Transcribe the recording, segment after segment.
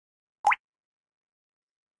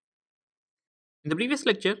In the previous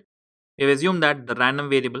lecture, we have assumed that the random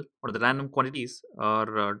variable or the random quantities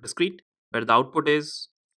are discrete, where the output is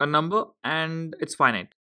a number and it's finite.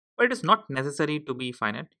 But it is not necessary to be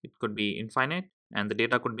finite, it could be infinite and the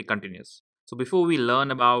data could be continuous. So, before we learn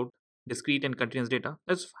about discrete and continuous data,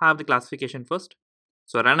 let's have the classification first.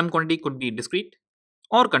 So, a random quantity could be discrete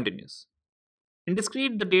or continuous. In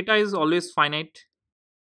discrete, the data is always finite,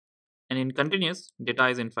 and in continuous, data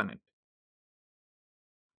is infinite.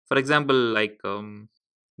 For example, like the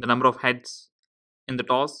number of heads in the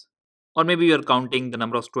toss, or maybe we are counting the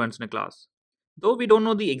number of students in a class. Though we don't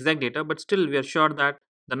know the exact data, but still we are sure that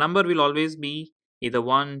the number will always be either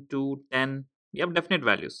 1, 2, 10. We have definite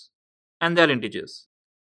values and they are integers.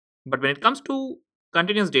 But when it comes to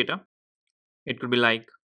continuous data, it could be like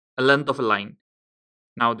a length of a line.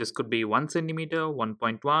 Now, this could be 1 centimeter,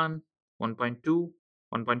 1.1, 1.2,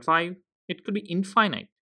 1.5. It could be infinite,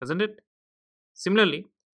 isn't it? Similarly,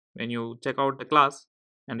 when you check out the class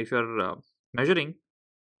and if you're measuring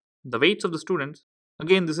the weights of the students,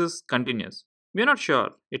 again, this is continuous. We are not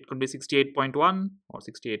sure. It could be 68.1 or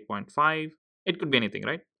 68.5. It could be anything,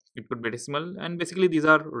 right? It could be decimal, and basically, these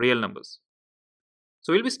are real numbers.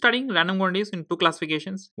 So, we'll be studying random quantities in two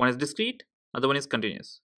classifications. One is discrete, other one is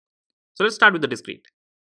continuous. So, let's start with the discrete.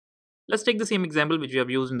 Let's take the same example which we have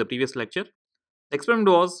used in the previous lecture. The experiment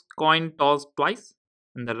was coin tossed twice,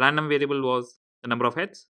 and the random variable was the number of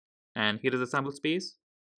heads. And here is the sample space: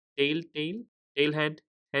 tail, tail, tail, head,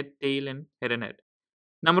 tail, and head.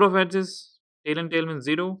 Number of heads is tail and tail means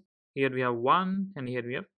 0. Here we have 1, and here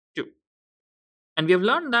we have 2. And we have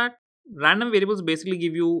learned that random variables basically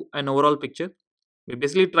give you an overall picture. We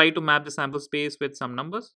basically try to map the sample space with some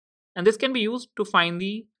numbers, and this can be used to find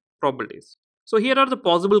the probabilities. So here are the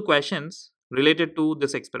possible questions related to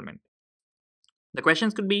this experiment. The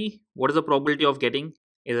questions could be: what is the probability of getting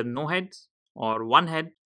either no heads, or one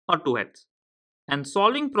head, or two heads? And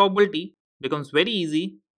solving probability becomes very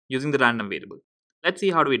easy using the random variable. Let's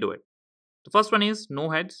see how do we do it. The first one is no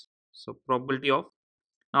heads. So probability of.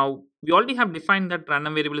 Now we already have defined that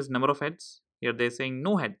random variable is number of heads. Here they're saying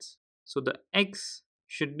no heads. So the x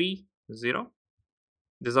should be 0.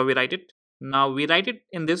 This is how we write it. Now we write it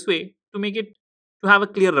in this way to make it to have a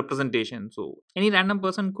clear representation. So any random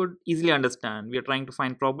person could easily understand. We are trying to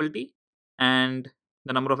find probability and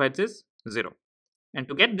the number of heads is 0. And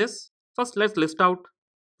to get this, first let's list out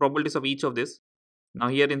probabilities of each of this. Now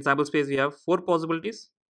here in sample space we have 4 possibilities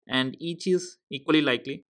and each is equally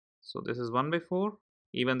likely. So this is 1 by 4,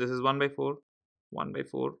 even this is 1 by 4, 1 by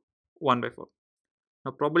 4, 1 by 4.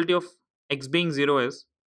 Now probability of x being 0 is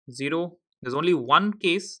 0. There's only one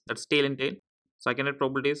case, that's tail and tail. So I can write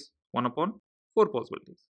probability is 1 upon 4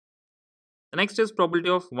 possibilities. The next is probability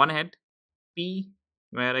of one head, p,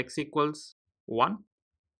 where x equals 1.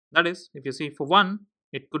 That is, if you see for 1,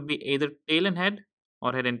 it could be either tail and head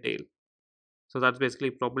or head and tail. So that's basically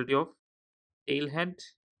probability of tail head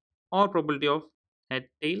or probability of head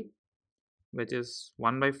tail, which is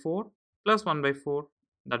 1 by 4 plus 1 by 4,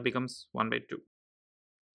 that becomes 1 by 2.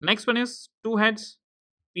 Next one is two heads,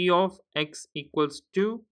 p of x equals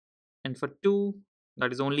 2, and for 2,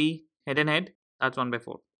 that is only head and head, that's 1 by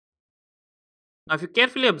 4. Now if you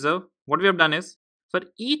carefully observe, what we have done is, for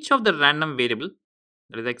each of the random variable,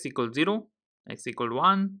 that is x equals 0, x equal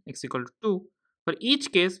 1, x equal 2, for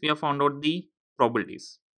each case we have found out the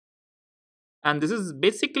probabilities. And this is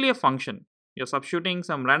basically a function. You're substituting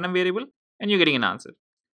some random variable and you're getting an answer.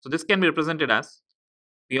 So this can be represented as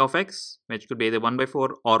p of x, which could be either 1 by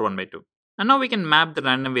 4 or 1 by 2. And now we can map the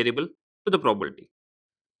random variable to the probability.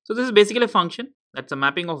 So this is basically a function that's a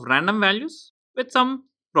mapping of random values with some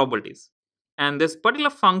probabilities. And this particular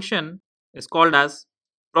function is called as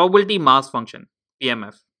probability mass function,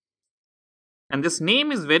 PMF. And this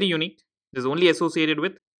name is very unique. It is only associated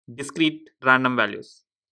with discrete random values.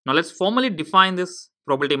 Now let's formally define this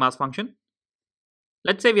probability mass function.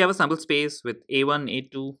 Let's say we have a sample space with A1,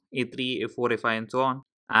 A2, A3, A4, A5 and so on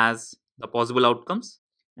as the possible outcomes.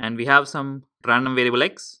 And we have some random variable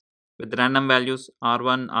x with random values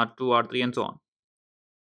R1, R2, R3 and so on.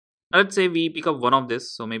 Now let's say we pick up one of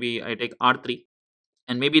this. So maybe I take R3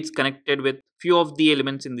 and maybe it's connected with few of the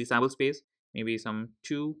elements in the sample space. Maybe some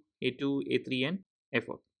 2, A2, A3 and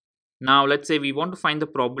A4. Now let's say we want to find the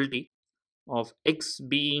probability of x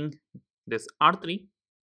being this R3.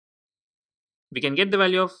 We can get the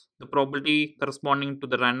value of the probability corresponding to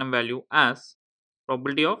the random value as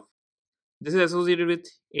probability of, this is associated with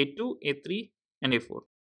A2, A3 and A4.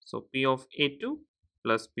 So P of A2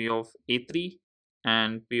 plus P of A3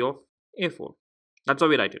 and P of A4. That's how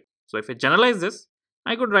we write it. So if I generalize this,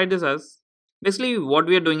 I could write this as, basically what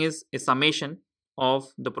we are doing is a summation of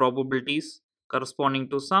the probabilities corresponding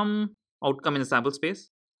to some outcome in the sample space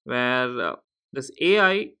where this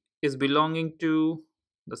AI is belonging to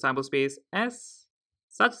the sample space S,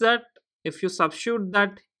 such that if you substitute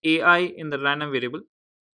that AI in the random variable,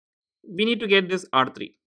 we need to get this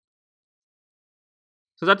R3.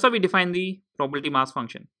 So that's how we define the probability mass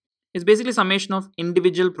function. It's basically summation of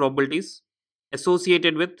individual probabilities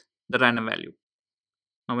associated with the random value.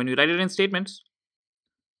 Now when we write it in statements,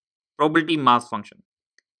 probability mass function.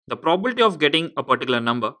 The probability of getting a particular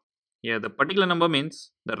number, here the particular number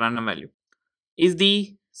means the random value, is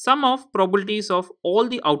the sum of probabilities of all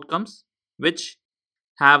the outcomes which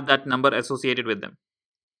have that number associated with them.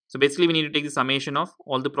 So basically we need to take the summation of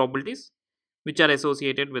all the probabilities which are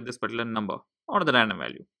associated with this particular number or the random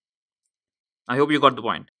value. I hope you got the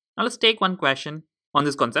point. Now let's take one question on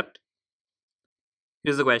this concept.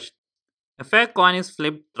 Here's the question. A fair coin is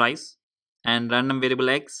flipped thrice and random variable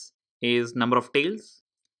x is number of tails.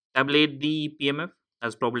 Tabulate the PMF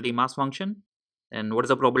as probability mass function. And what is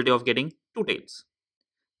the probability of getting two tails?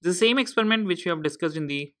 The same experiment which we have discussed in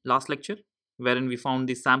the last lecture, wherein we found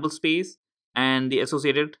the sample space and the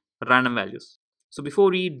associated random values. So before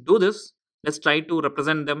we do this, let's try to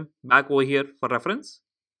represent them back over here for reference.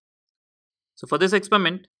 So for this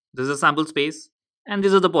experiment, this is a sample space and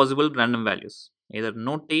these are the possible random values, either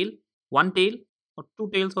no tail, one tail, or two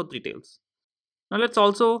tails or three tails. Now let's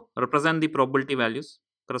also represent the probability values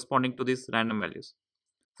corresponding to these random values.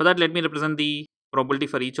 For that, let me represent the probability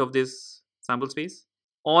for each of this sample space.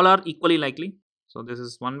 All are equally likely. So this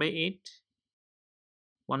is 1 by 8,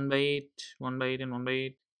 1 by 8, 1 by 8 and 1 by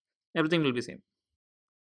 8. Everything will be same.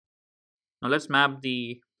 Now let's map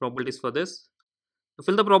the probabilities for this. To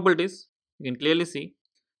fill the probabilities, you can clearly see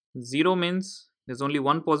 0 means there's only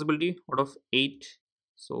one possibility out of 8.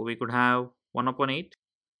 So we could have 1 upon 8.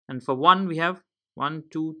 And for 1, we have 1,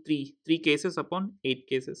 2, 3. 3 cases upon 8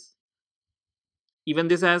 cases. Even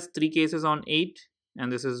this has 3 cases on 8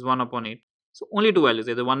 and this is 1 upon 8. So only two values,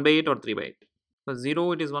 either 1 by 8 or 3 by 8. For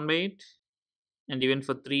 0 it is 1 by 8 and even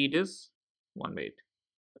for 3 it is 1 by 8.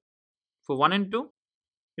 For 1 and 2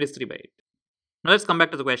 it is 3 by 8. Now let's come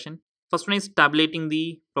back to the question. First one is tabulating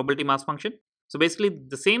the probability mass function. So basically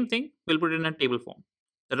the same thing, we'll put it in a table form.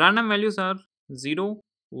 The random values are 0,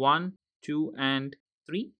 1, 2 and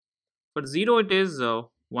 3. For 0 it is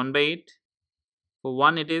 1 by 8. For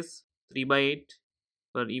 1 it is 3 by 8.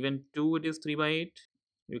 For even 2 it is 3 by 8.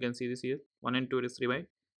 You can see this here. 1 and 2 it is 3 by 8.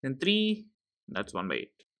 Then 3, that's 1 by 8.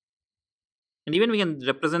 And even we can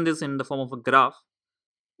represent this in the form of a graph.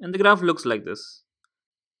 And the graph looks like this.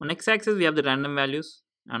 On x-axis we have the random values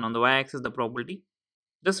and on the y-axis the probability.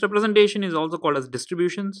 This representation is also called as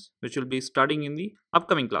distributions, which we'll be studying in the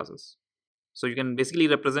upcoming classes. So you can basically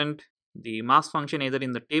represent the mass function either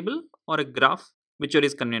in the table or a graph, whichever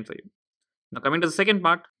is convenient for you. Now coming to the second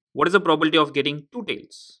part, what is the probability of getting two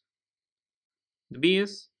tails? The B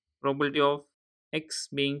is probability of x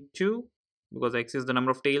being 2, because x is the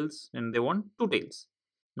number of tails and they want two tails.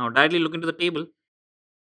 Now directly look into the table.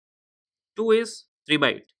 2 is 3 by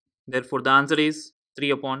 8. Therefore the answer is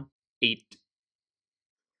 3 upon 8.